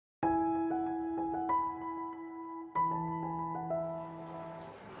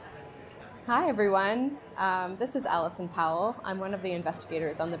Hi everyone, this is Alison Powell. I'm one of the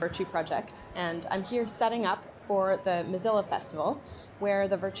investigators on the VIRT-EU project, and I'm here setting up for the Mozilla Festival, where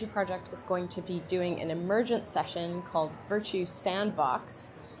the VIRT-EU project is going to be doing an Emergent session called VIRT-EU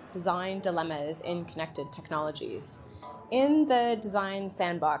Sandbox, Design Dilemmas in Connected Technologies. In the Design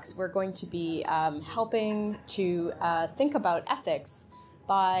Sandbox, we're going to be helping to think about ethics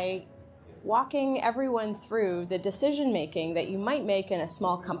by walking everyone through the decision-making that you might make in a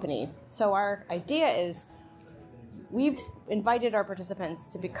small company. So our idea is we've invited our participants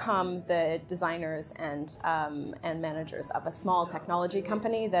to become the designers and managers of a small technology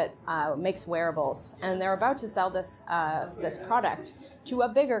company that makes wearables, and they're about to sell this product to a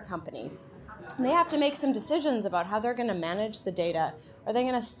bigger company. And they have to make some decisions about how they're going to manage the data. Are they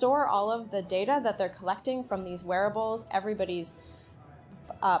going to store all of the data that they're collecting from these wearables, everybody's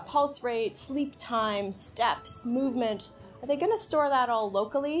pulse rate, sleep time, steps, movement? Are they going to store that all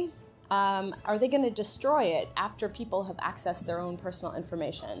locally? Are they going to destroy it after people have accessed their own personal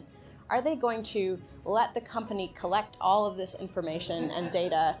information? Are they going to let the company collect all of this information and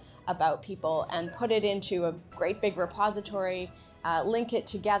data about people and put it into a great big repository, link it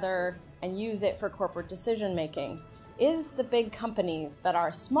together, and use it for corporate decision making? Is the big company that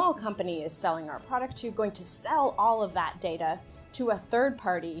our small company is selling our product to going to sell all of that data to a third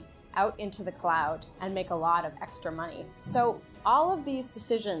party out into the cloud and make a lot of extra money? So all of these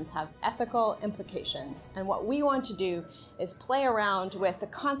decisions have ethical implications, and what we want to do is play around with the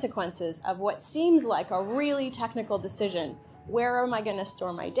consequences of what seems like a really technical decision. Where am I going to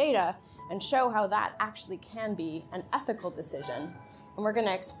store my data? And show how that actually can be an ethical decision. And we're going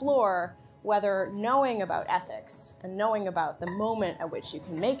to explore whether knowing about ethics and knowing about the moment at which you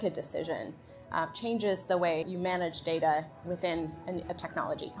can make a decision changes the way you manage data within a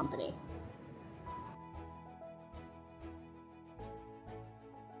technology company.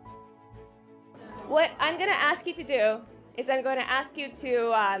 What I'm going to ask you to do is I'm going to ask you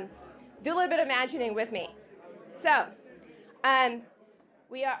to do a little bit of imagining with me. So,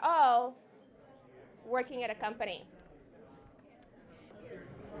 we are all working at a company.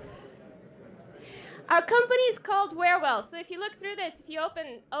 Our company is called WearWell. So if you look through this, if you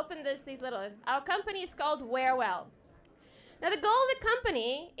open these little, our company is called WearWell. Now the goal of the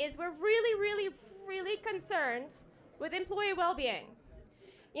company is we're really concerned with employee well-being.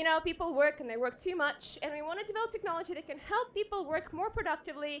 You know, people work and they work too much, and we want to develop technology that can help people work more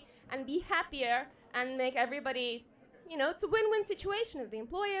productively and be happier and make everybody, you know, it's a win-win situation. If the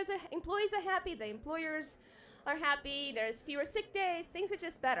employees are happy, the employers are happy, there's fewer sick days, things are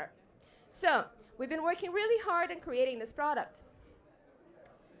just better. So we've been working really hard on creating this product.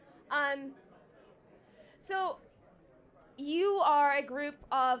 So you are a group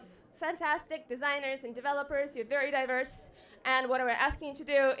of fantastic designers and developers. You're very diverse. And what we're asking you to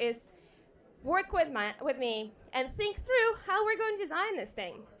do is work with me and think through how we're going to design this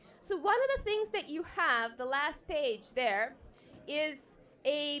thing. So one of the things that you have, the last page there, is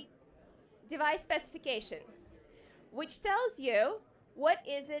a device specification, which tells you what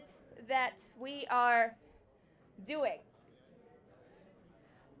is it that we are doing.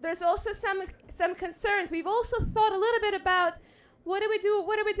 There's also some concerns. We've also thought a little bit about what do we do?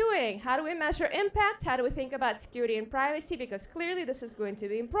 What are we doing? How do we measure impact? How do we think about security and privacy? Because clearly this is going to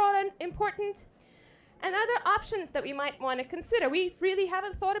be important. And other options that we might want to consider. We really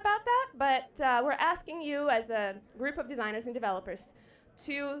haven't thought about that, but we're asking you as a group of designers and developers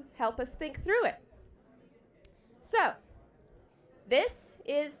to help us think through it. So this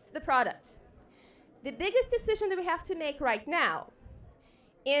is the product. The biggest decision that we have to make right now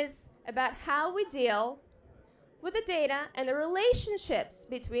is about how we deal with the data and the relationships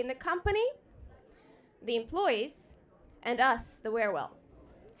between the company, the employees, and us, the WearWell.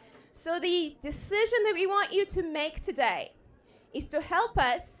 So the decision that we want you to make today is to help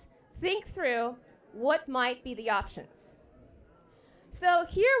us think through what might be the options. So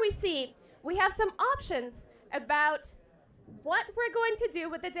here we see we have some options about what we're going to do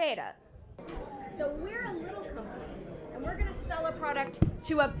with the data. So we're a little company, and we're going to sell a product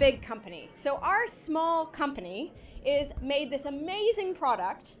to a big company. So our small company is made this amazing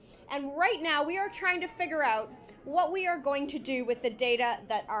product, and right now we are trying to figure out what we are going to do with the data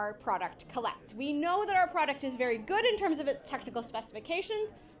that our product collects. We know that our product is very good in terms of its technical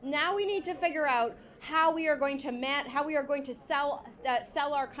specifications. Now we need to figure out how we are going to sell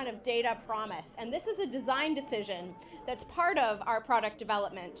our kind of data promise. And this is a design decision that's part of our product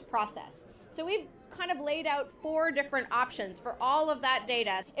development process. So we've kind of laid out 4 different options for all of that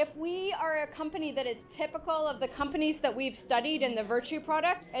data. If we are a company that is typical of the companies that we've studied in the VIRT-EU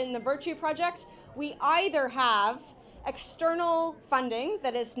project, we either have external funding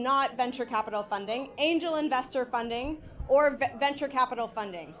that is not venture capital funding, angel investor funding, or venture capital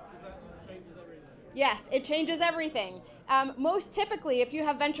funding. Yes, it changes everything. Most typically, if you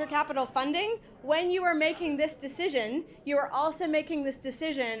have venture capital funding, when you are making this decision, you are also making this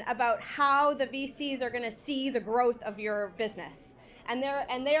decision about how the VCs are going to see the growth of your business. And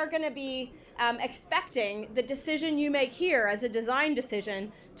they are going to be expecting the decision you make here as a design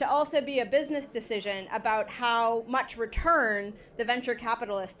decision to also be a business decision about how much return the venture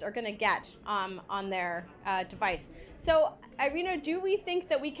capitalists are going to get on their device. So, Irina, do we think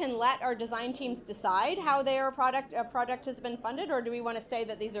that we can let our design teams decide how their product has been funded, or do we want to say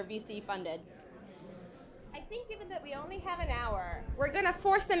that these are VC funded? I think given that we only have an hour, we're going to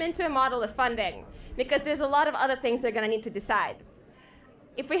force them into a model of funding because there's a lot of other things they're going to need to decide.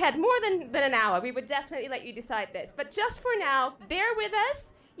 If we had more than an hour, we would definitely let you decide this. But just for now, bear with us.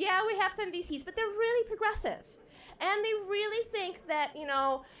 Yeah, we have some VCs, but they're really progressive. And they really think that, you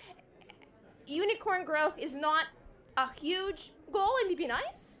know, unicorn growth is not a huge goal. It would be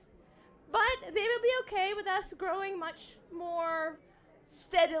nice, but they will be okay with us growing much more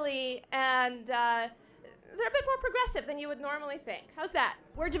steadily, and they're a bit more progressive than you would normally think. How's that?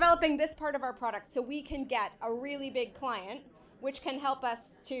 We're developing this part of our product so we can get a really big client, which can help us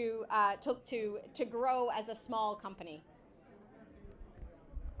to grow as a small company.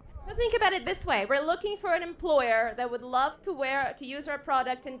 So think about it this way. We're looking for an employer that would love to use our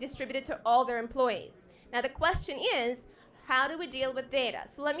product and distribute it to all their employees. Now the question is, how do we deal with data?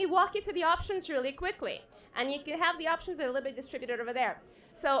 So let me walk you through the options really quickly. And you can have the options that are a little bit distributed over there.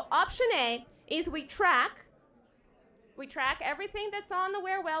 So option A is we track everything that's on the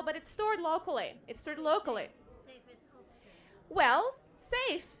WearWell, but it's stored locally. Well,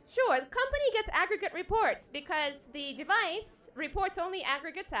 safe, sure. The company gets aggregate reports because the device reports only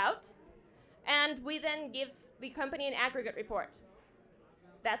aggregates out, and we then give the company an aggregate report.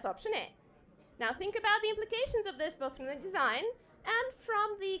 That's option A. Now think about the implications of this both from the design and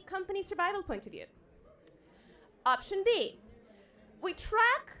from the company survival point of view. Option B, we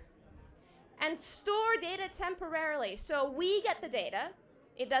track and store data temporarily. So we get the data.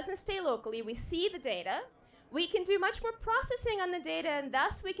 It doesn't stay locally. We see the data. We can do much more processing on the data, and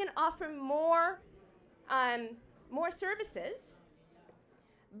thus we can offer more services.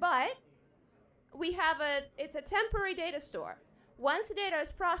 But it's a temporary data store. Once the data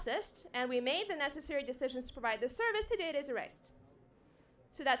is processed and we made the necessary decisions to provide the service, the data is erased.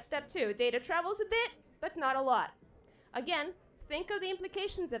 So that's step 2. Data travels a bit, but not a lot. Again, think of the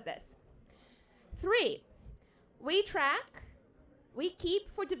implications of this. 3, we track, we keep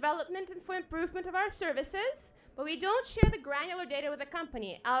for development and for improvement of our services, but we don't share the granular data with the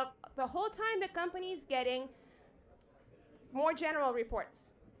company. The whole time the company is getting more general reports.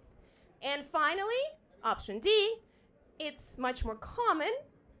 And finally, option D, it's much more common.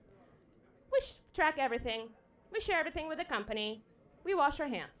 We track everything. We share everything with the company. We wash our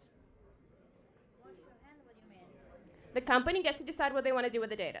hands. Wash your hand, what do you mean? The company gets to decide what they want to do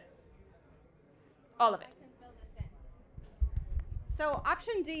with the data. All of it. So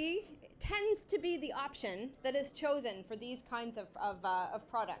option D tends to be the option that is chosen for these kinds of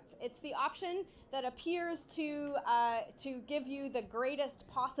products. It's the option that appears to give you the greatest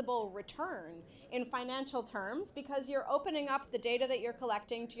possible return in financial terms, because you're opening up the data that you're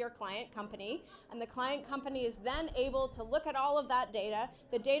collecting to your client company, and the client company is then able to look at all of that data.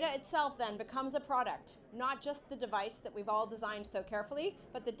 The data itself then becomes a product, not just the device that we've all designed so carefully,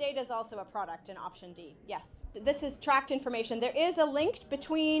 but the data is also a product in option D. Yes. This is tracked information. There is a link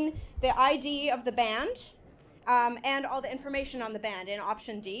between the ID of the band and all the information on the band in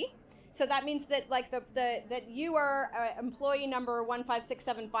option D. So that means that that you are employee number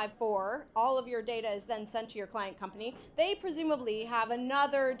 156754. All of your data is then sent to your client company. They presumably have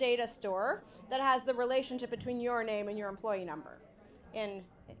another data store that has the relationship between your name and your employee number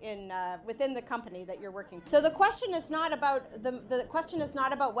within the company that you're working. So the question is not about the question is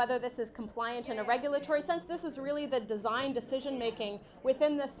not about whether this is compliant in a regulatory sense. This is really the design decision making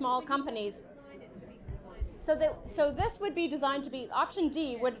within the small companies. So this would be designed to be, option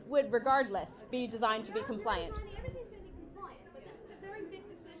D would regardless be designed to be compliant. Everything's going to be compliant, but this is a very big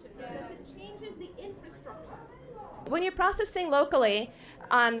decision because it changes the infrastructure. When you're processing locally,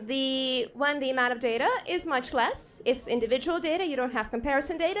 when the amount of data is much less, it's individual data, you don't have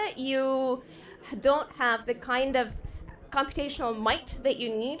comparison data, you don't have the kind of computational might that you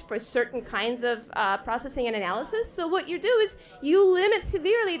need for certain kinds of processing and analysis. So what you do is you limit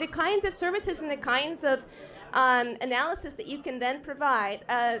severely the kinds of services and the kinds of analysis that you can then provide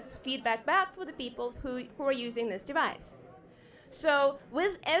as feedback back for the people who are using this device. So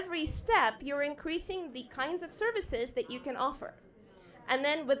with every step, you're increasing the kinds of services that you can offer. And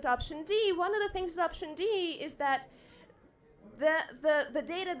then with option D, one of the things with option D is that the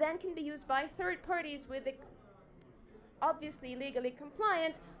data then can be used by third parties with obviously legally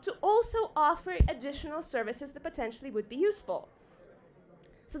compliant to also offer additional services that potentially would be useful.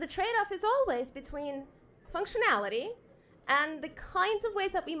 So the trade-off is always between functionality and the kinds of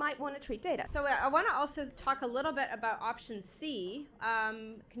ways that we might want to treat data. So I want to also talk a little bit about option C.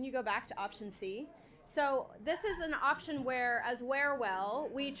 Can you go back to option C? So this is an option where, as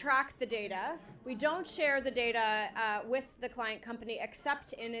WearWell, we track the data. We don't share the data with the client company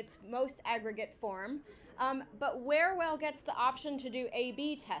except in its most aggregate form. But WearWell gets the option to do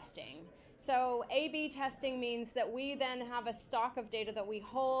A/B testing. So A/B testing means that we then have a stock of data that we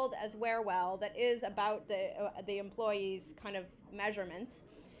hold as WearWell that is about the employee's kind of measurements.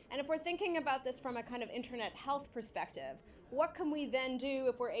 And if we're thinking about this from a kind of internet health perspective, what can we then do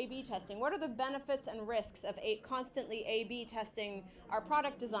if we're A/B testing? What are the benefits and risks of constantly A/B testing our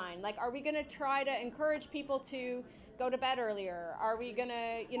product design? Like, are we going to try to encourage people to go to bed earlier? Are we going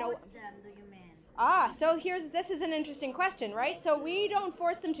to, Force them, do you mean? So this is an interesting question, right? So we don't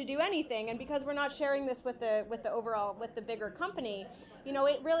force them to do anything, and because we're not sharing this with the bigger company,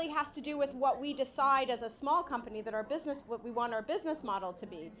 it really has to do with what we decide as a small company that what we want our business model to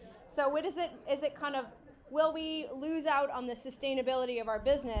be. So what is it kind of, will we lose out on the sustainability of our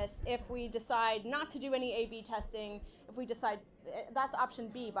business if we decide not to do any A/B testing? If we decide, that's option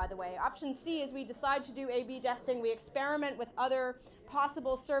B, by the way. Option C is we decide to do A/B testing, we experiment with other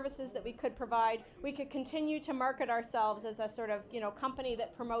possible services that we could provide. We could continue to market ourselves as a sort of, company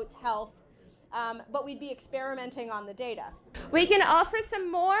that promotes health, but we'd be experimenting on the data. We can offer some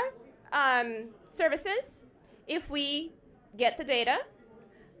more services if we get the data,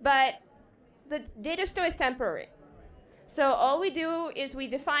 but the data store is temporary. So all we do is we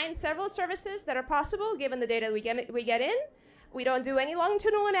define several services that are possible given the data we get in. We don't do any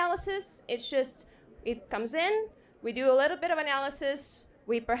longitudinal analysis. It's just, it comes in, we do a little bit of analysis,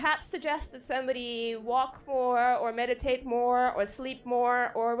 we perhaps suggest that somebody walk more or meditate more or sleep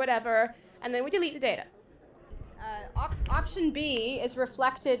more or whatever, and then we delete the data. Option B is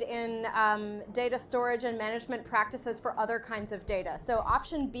reflected in data storage and management practices for other kinds of data. So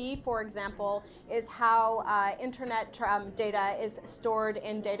option B, for example, is how internet data is stored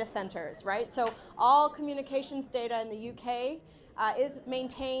in data centers, right? So all communications data in the UK is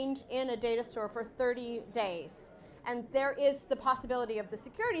maintained in a data store for 30 days. And there is the possibility of the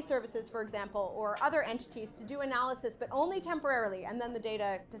security services, for example, or other entities to do analysis, but only temporarily, and then the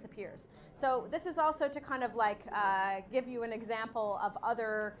data disappears. So this is also to kind of like give you an example of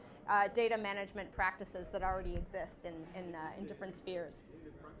other data management practices that already exist in different spheres.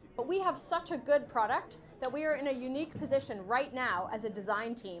 But we have such a good product that we are in a unique position right now as a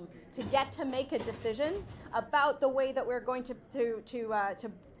design team to get to make a decision about the way that we're going to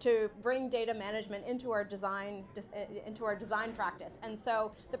bring data management into our design practice. And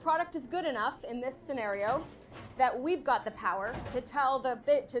so the product is good enough in this scenario that we've got the power to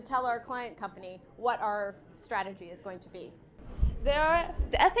tell our client company what our strategy is going to be. There are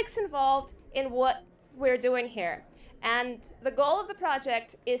the ethics involved in what we're doing here. And the goal of the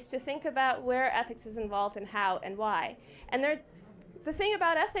project is to think about where ethics is involved and how and why. And the thing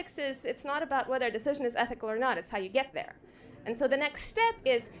about ethics is it's not about whether a decision is ethical or not, it's how you get there. And so the next step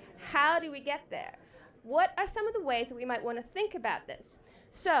is, how do we get there? What are some of the ways that we might want to think about this?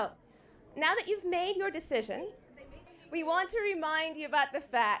 So, now that you've made your decision, we want to remind you about the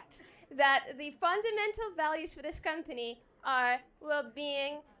fact that the fundamental values for this company are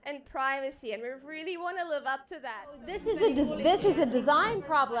well-being and privacy, and we really want to live up to that. This is a design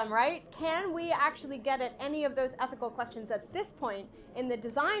problem, right? Can we actually get at any of those ethical questions at this point in the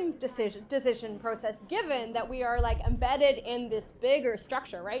design decision process, given that we are like embedded in this bigger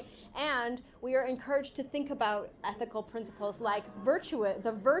structure, right? And we are encouraged to think about ethical principles like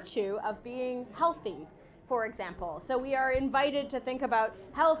the virtue of being healthy, for example. So we are invited to think about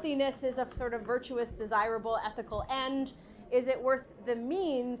healthiness as a sort of virtuous, desirable, ethical end. Is it worth the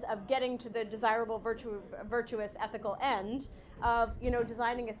means of getting to the desirable, virtuous, ethical end of,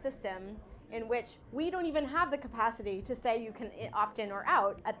 designing a system in which we don't even have the capacity to say you can opt in or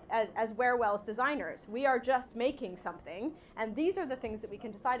out as WearWell's designers. We are just making something, and these are the things that we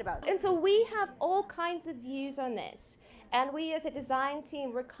can decide about. And so we have all kinds of views on this. And we as a design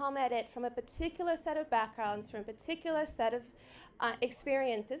team, we come at it from a particular set of backgrounds, from a particular set of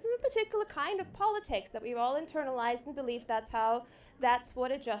experiences, and a particular kind of politics that we've all internalized and believe that's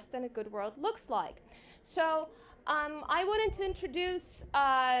what a just and a good world looks like. So I wanted to introduce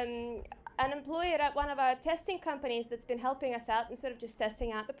an employee at one of our testing companies that's been helping us out instead of just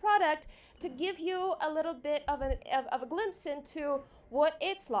testing out the product, to give you a little bit of a glimpse into what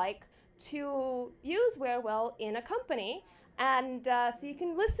it's like to use WearWell in a company. And so you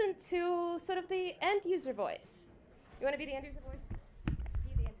can listen to sort of the end user voice. You want to be the end user voice?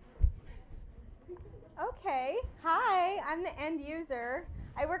 Be the end user. Okay, hi, I'm the end user.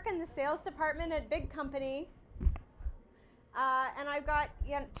 I work in the sales department at a big company, and I've got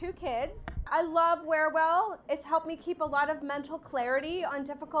 2 kids. I love WearWell. It's helped me keep a lot of mental clarity on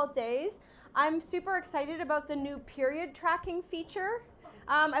difficult days. I'm super excited about the new period tracking feature.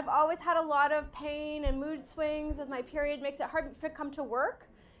 I've always had a lot of pain and mood swings with my period, makes it hard to come to work.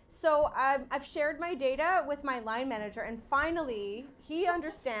 So I've shared my data with my line manager, and finally he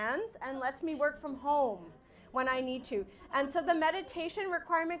understands and lets me work from home when I need to. And so the meditation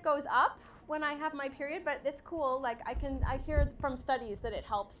requirement goes up when I have my period, but it's cool. Like I hear from studies that it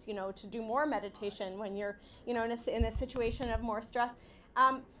helps, to do more meditation when you're, in a situation of more stress.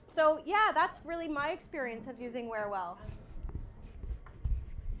 So yeah, that's really my experience of using WearWell.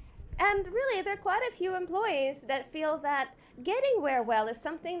 And really, there are quite a few employees that feel that getting WearWell is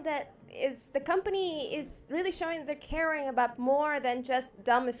something that the company is really showing they're caring about more than just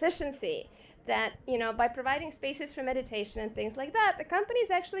dumb efficiency. That, by providing spaces for meditation and things like that, the company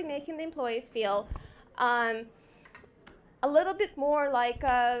is actually making the employees feel a little bit more like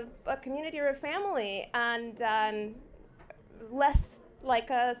a community or a family, and less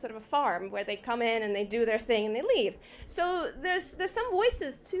like a sort of a farm where they come in and they do their thing and they leave. So there's some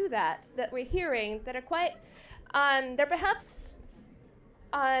voices to that we're hearing that are quite, they're perhaps,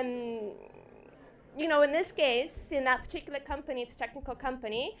 in this case, in that particular company, it's a technical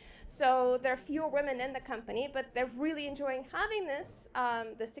company, so there are fewer women in the company, but they're really enjoying having this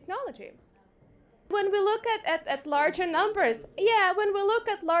technology. When we look at larger numbers,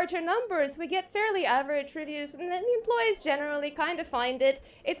 we get fairly average reviews, and then the employees generally kind of find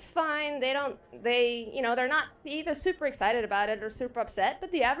it's fine. They're not either super excited about it or super upset,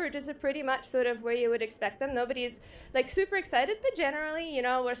 but the averages are pretty much sort of where you would expect them. Nobody's like super excited, but generally,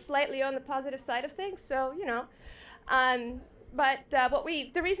 we're slightly on the positive side of things. So,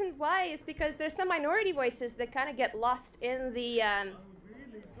 the reason why is because there's some minority voices that kind of get lost in the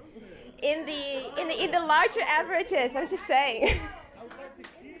larger averages. I'm just saying.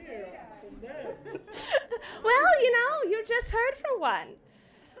 Well, you just heard from one.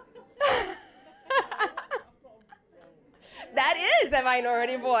 That is a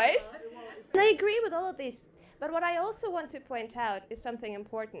minority voice. And I agree with all of these. But what I also want to point out is something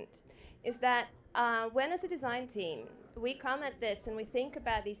important, is that when as a design team, we come at this and we think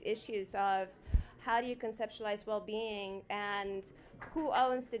about these issues of how do you conceptualize well-being and who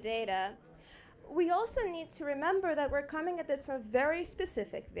owns the data, we also need to remember that we're coming at this from a very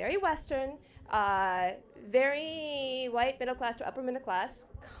specific, very Western, very white middle class to upper middle class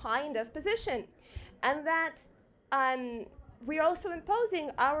kind of position. And that we're also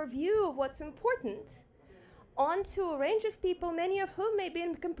imposing our view of what's important onto a range of people, many of whom may be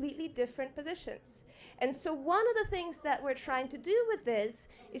in completely different positions. And so one of the things that we're trying to do with this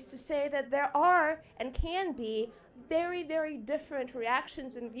is to say that there are and can be very, very different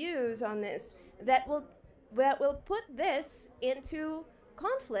reactions and views on this that will put this into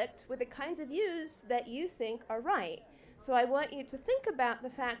conflict with the kinds of views that you think are right. So I want you to think about the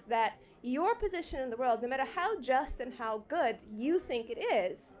fact that your position in the world, no matter how just and how good you think it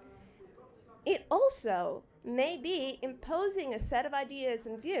is, it also may be imposing a set of ideas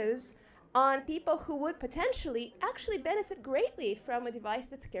and views on people who would potentially actually benefit greatly from a device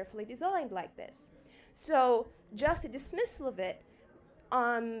that's carefully designed like this. So just a dismissal of it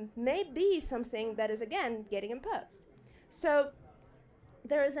may be something that is, again, getting imposed. So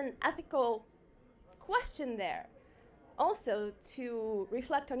there is an ethical question there also to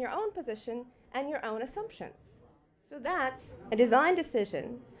reflect on your own position and your own assumptions. So that's a design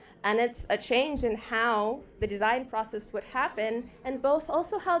decision, and it's a change in how the design process would happen, and both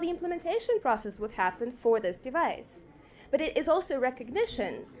also how the implementation process would happen for this device. But it is also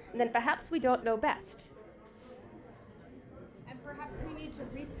recognition that perhaps we don't know best. And perhaps we need to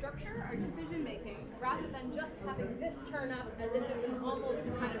restructure our decision making rather than just having this turn up as if it was almost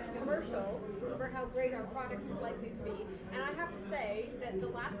a kind of commercial for how great our product is likely to be. And I have to say that the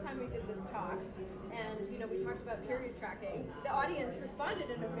last time we did this talk, and we talked about period tracking, the audience responded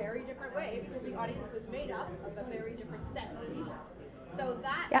in a very different way because the audience was made up of a very different set of people. So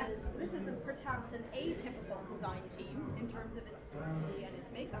this is perhaps an atypical design team in terms of its diversity and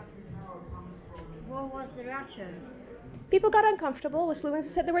its makeup. What was the reaction? People got uncomfortable with fluents who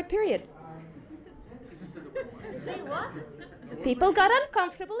said the word period. Say what? People got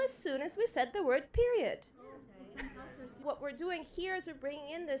uncomfortable as soon as we said the word period. What we're doing here is we're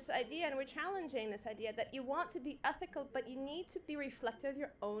bringing in this idea and we're challenging this idea that you want to be ethical, but you need to be reflective of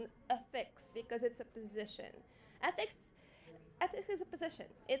your own ethics because it's a position. Ethics is a position.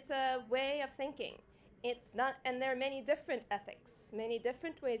 It's a way of thinking. It's not, and there are many different ethics, many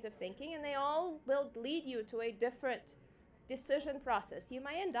different ways of thinking, and they all will lead you to a different decision process. You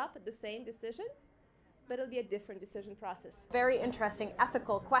might end up at the same decision, but it'll be a different decision process. Very interesting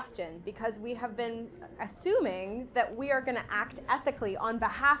ethical question, because we have been assuming that we are going to act ethically on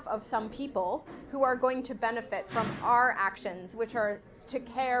behalf of some people who are going to benefit from our actions, which are to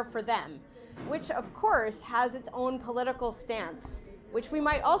care for them, which of course has its own political stance, which we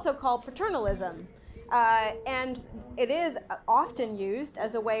might also call paternalism. And it is often used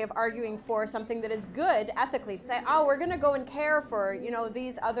as a way of arguing for something that is good ethically, to say, oh, we're going to go and care for,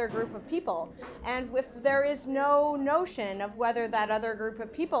 these other group of people. And if there is no notion of whether that other group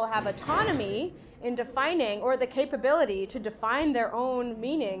of people have autonomy in defining or the capability to define their own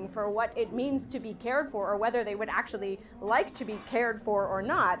meaning for what it means to be cared for, or whether they would actually like to be cared for or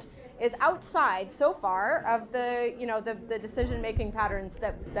not, is outside so far of the decision-making patterns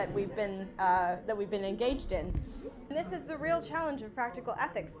that we've been engaged in. And this is the real challenge of practical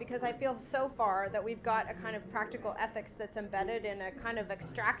ethics, because I feel so far that we've got a kind of practical ethics that's embedded in a kind of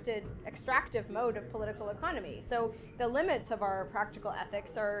extractive mode of political economy. So the limits of our practical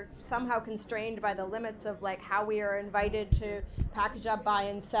ethics are somehow constrained by the limits of how we are invited to package up, buy,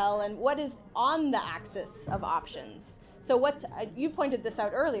 and sell, and what is on the axis of options. So you pointed this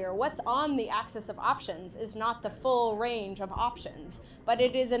out earlier, what's on the axis of options is not the full range of options, but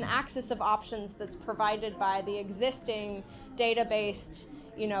it is an axis of options that's provided by the existing data-based,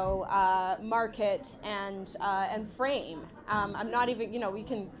 market and frame. I'm not even, you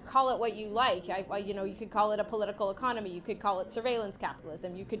can call it what you like. You could call it a political economy. You could call it surveillance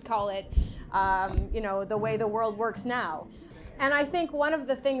capitalism. You could call it, the way the world works now. And I think one of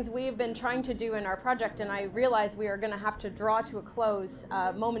the things we've been trying to do in our project, and I realize we are going to have to draw to a close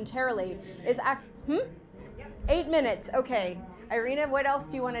momentarily, is 8 minutes. Okay. Irina, what else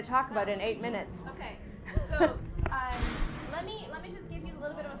do you want to talk about in 8 minutes? Okay. So let me just give you a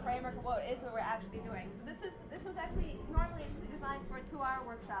little bit of a framework of what it is that we're actually doing. So this was actually normally it's designed for a 2-hour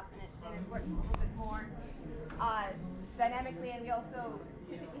workshop, and it works a little bit more dynamically, and we also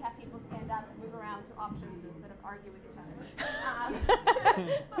typically have people stand up and move around to options instead of argue with each other.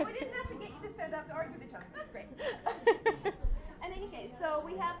 But we didn't have to get you to stand up to argue with each other, so that's great. In any case, so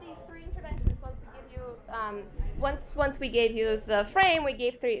we have these 3 interventions. Once we gave you the frame, we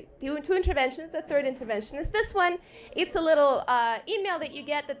gave 2 interventions. The third intervention is this one. It's a little email that you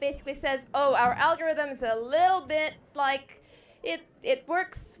get that basically says, oh, our algorithm is a little bit like it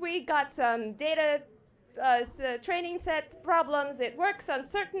works. We got some data training set problems. It works on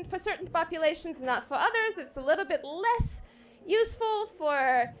for certain populations, not for others. It's a little bit less useful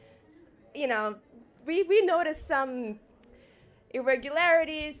for, we noticed some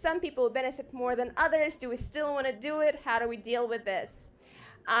irregularities. Some people benefit more than others. Do we still want to do it? How do we deal with this?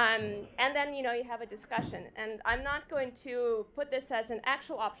 And then, you have a discussion. And I'm not going to put this as an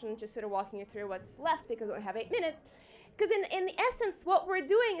actual option, just sort of walking you through what's left because we only have 8 minutes. Because in the essence, what we're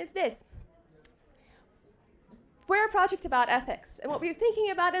doing is this. We're a project about ethics. And what we're thinking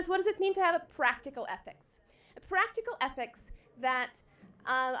about is, what does it mean to have a practical ethics? A practical ethics that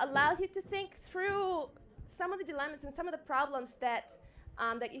allows you to think through some of the dilemmas and some of the problems that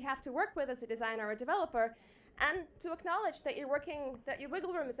you have to work with as a designer or a developer, and to acknowledge that your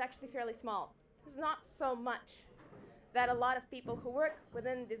wiggle room is actually fairly small. It's not so much that a lot of people who work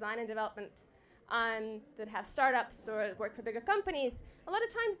within design and development that have startups or work for bigger companies, a lot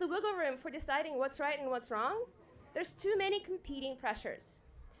of times the wiggle room for deciding what's right and what's wrong, there's too many competing pressures.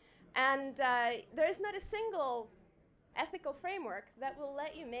 And there is not a single ethical framework that will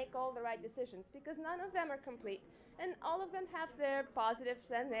let you make all the right decisions, because none of them are complete. And all of them have their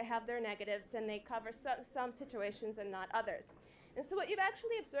positives and they have their negatives, and they cover some situations and not others. And so what you've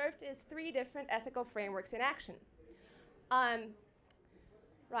actually observed is 3 different ethical frameworks in action.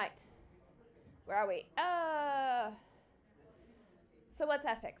 Right. Where are we? So what's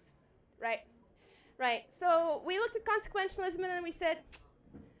ethics? Right. So we looked at consequentialism and then we said,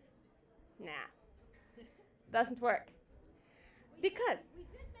 nah, doesn't work. Because we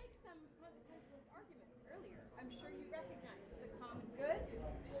did make some consequentialist arguments earlier. I'm sure you recognize Good.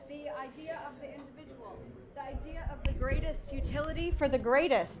 The idea of the individual, the idea of the greatest utility for the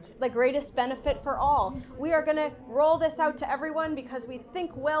greatest benefit for all. We are going to roll this out to everyone because we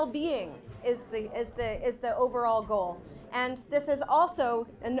think well-being is the overall goal. And this is also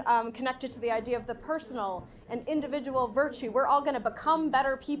connected to the idea of the personal and individual virtue. We're all going to become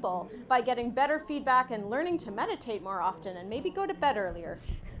better people by getting better feedback and learning to meditate more often and maybe go to bed earlier.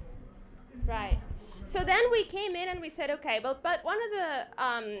 Right. So then we came in and we said, okay, but one of the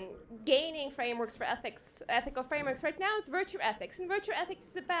gaining frameworks for ethical frameworks right now is virtue ethics. And virtue ethics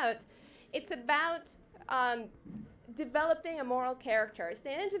is about developing a moral character. It's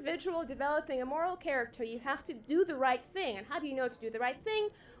the individual developing a moral character. You have to do the right thing. And how do you know to do the right thing?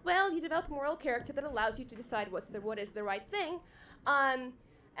 Well, you develop a moral character that allows you to decide what is the right thing.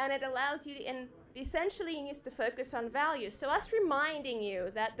 And it allows you to, and essentially it needs to focus on values. So us reminding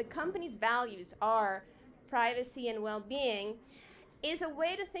you that the company's values are privacy and well-being is a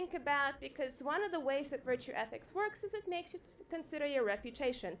way to think about, because one of the ways that virtue ethics works is it makes you consider your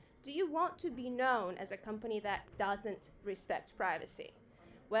reputation. Do you want to be known as a company that doesn't respect privacy?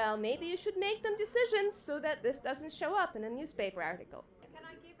 Well, maybe you should make them decisions so that this doesn't show up in a newspaper article. Can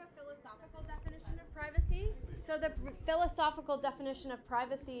I give a philosophical definition of privacy? So the philosophical definition of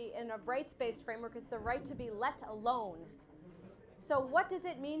privacy in a rights-based framework is the right to be let alone. So what does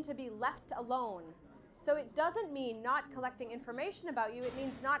it mean to be left alone? So it doesn't mean not collecting information about you. It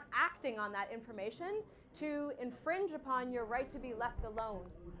means not acting on that information to infringe upon your right to be left alone.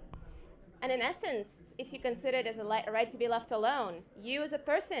 And in essence, if you consider it as a right to be left alone, you as a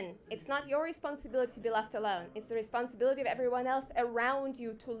person, it's not your responsibility to be left alone. It's the responsibility of everyone else around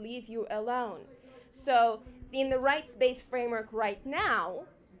you to leave you alone. So in the rights-based framework right now,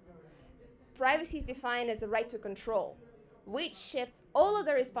 privacy is defined as the right to control, which shifts all of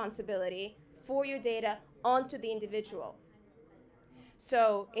the responsibility for your data onto the individual.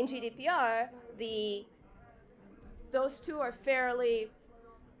 So in GDPR, those two are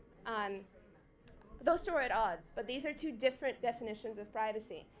those two are at odds, but these are two different definitions of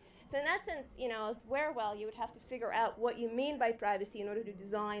privacy. So in that sense, as WearWell, you would have to figure out what you mean by privacy in order to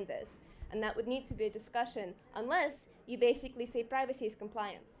design this. And that would need to be a discussion, unless you basically say privacy is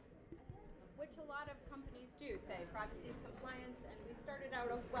compliance. Which a lot of companies do say privacy is compliance, and we started out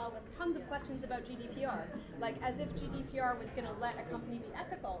as well with tons of questions about GDPR, like as if GDPR was going to let a company be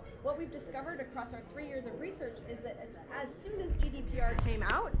ethical. What we've discovered across our 3 years of research is that as soon as GDPR came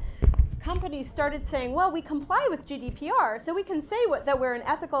out, companies started saying, well, we comply with GDPR, so we can say that we're an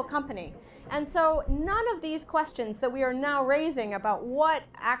ethical company. And so none of these questions that we are now raising about what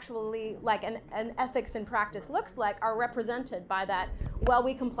actually like an ethics in practice looks like are represented by that, well,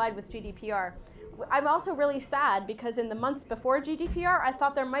 we complied with GDPR. I'm also really sad because in the months before GDPR, I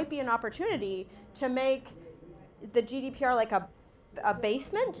thought there might be an opportunity to make the GDPR like a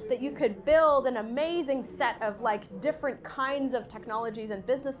basement that you could build an amazing set of like different kinds of technologies and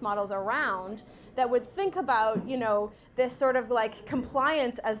business models around that would think about, this sort of like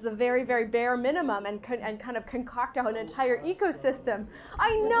compliance as the very, very bare minimum and kind of concoct an entire ecosystem.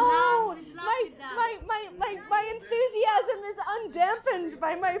 I know my enthusiasm is undampened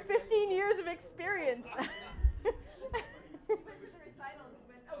by my 15 years of experience.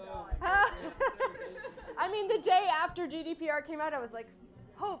 I mean, the day after GDPR came out, I was like,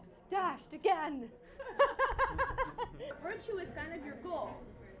 hopes dashed again. Virtue is kind of your goal,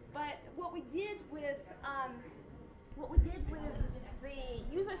 but what we did with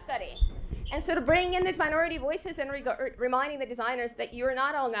the user study, and so to bring in these minority voices and reminding the designers that you're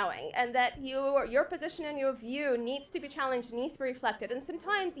not all-knowing, and that your position and your view needs to be challenged, needs to be reflected, and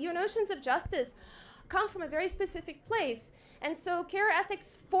sometimes your notions of justice come from a very specific place. And so care ethics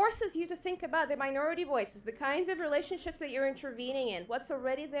forces you to think about the minority voices, the kinds of relationships that you're intervening in, what's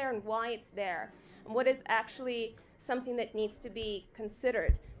already there and why it's there, and what is actually something that needs to be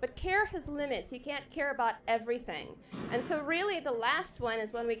considered. But care has limits. You can't care about everything. And so really the last one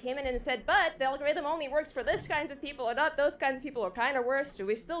is when we came in and said, but the algorithm only works for this kinds of people or not those kinds of people, or kind of worse, should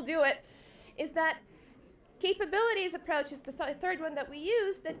we still do it? Is that capabilities approach is the third one that we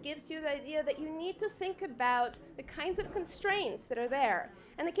use that gives you the idea that you need to think about the kinds of constraints that are there.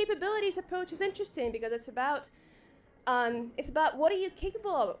 And the capabilities approach is interesting because it's about what are you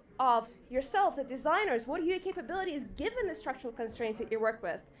capable of yourself, the designers, what are your capabilities given the structural constraints that you work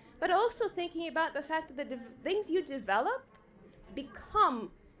with, but also thinking about the fact that the things you develop become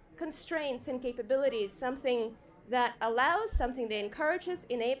constraints and capabilities, something that allows, something that encourages,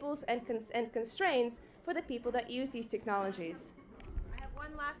 enables, and constrains for the people that use these technologies. I have one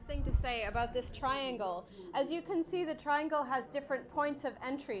one last thing to say about this triangle. As you can see, the triangle has different points of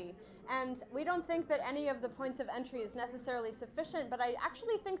entry, and we don't think that any of the points of entry is necessarily sufficient, but I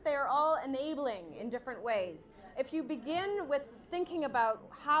actually think they are all enabling in different ways. If you begin with thinking about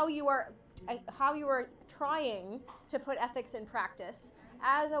how you are trying to put ethics in practice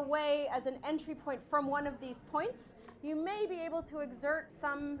as a way, as an entry point from one of these points, you may be able to exert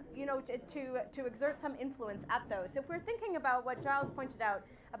some, to exert some influence at those. If we're thinking about what Giles pointed out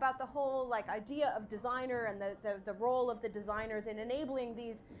about the whole idea of designer and the role of the designers in enabling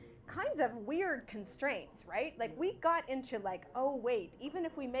these kinds of weird constraints, right? We got into oh wait, even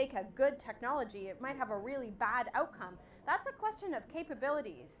if we make a good technology, it might have a really bad outcome. That's a question of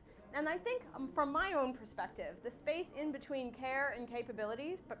capabilities. And I think from my own perspective, the space in between care and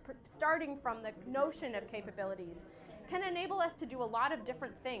capabilities, but starting from the notion of capabilities, can enable us to do a lot of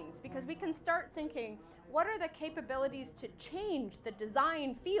different things, because we can start thinking, what are the capabilities to change the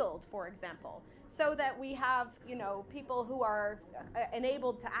design field, for example, so that we have, people who are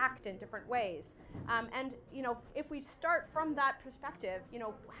enabled to act in different ways. And, if we start from that perspective,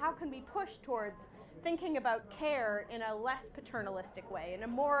 how can we push towards thinking about care in a less paternalistic way, in a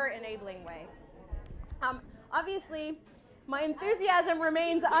more enabling way? Obviously, my enthusiasm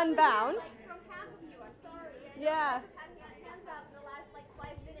remains unbound. From half of you, I'm sorry. Yeah. Hands up in the last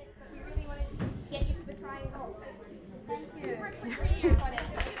 5 minutes, but we really wanted to get you to the triangle. Thank you. We worked for 3 years on it.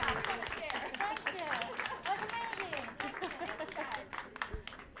 Thank you. That's amazing.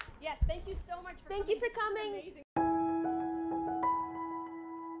 Yes, thank you so much for Thank coming. you for coming. Amazing.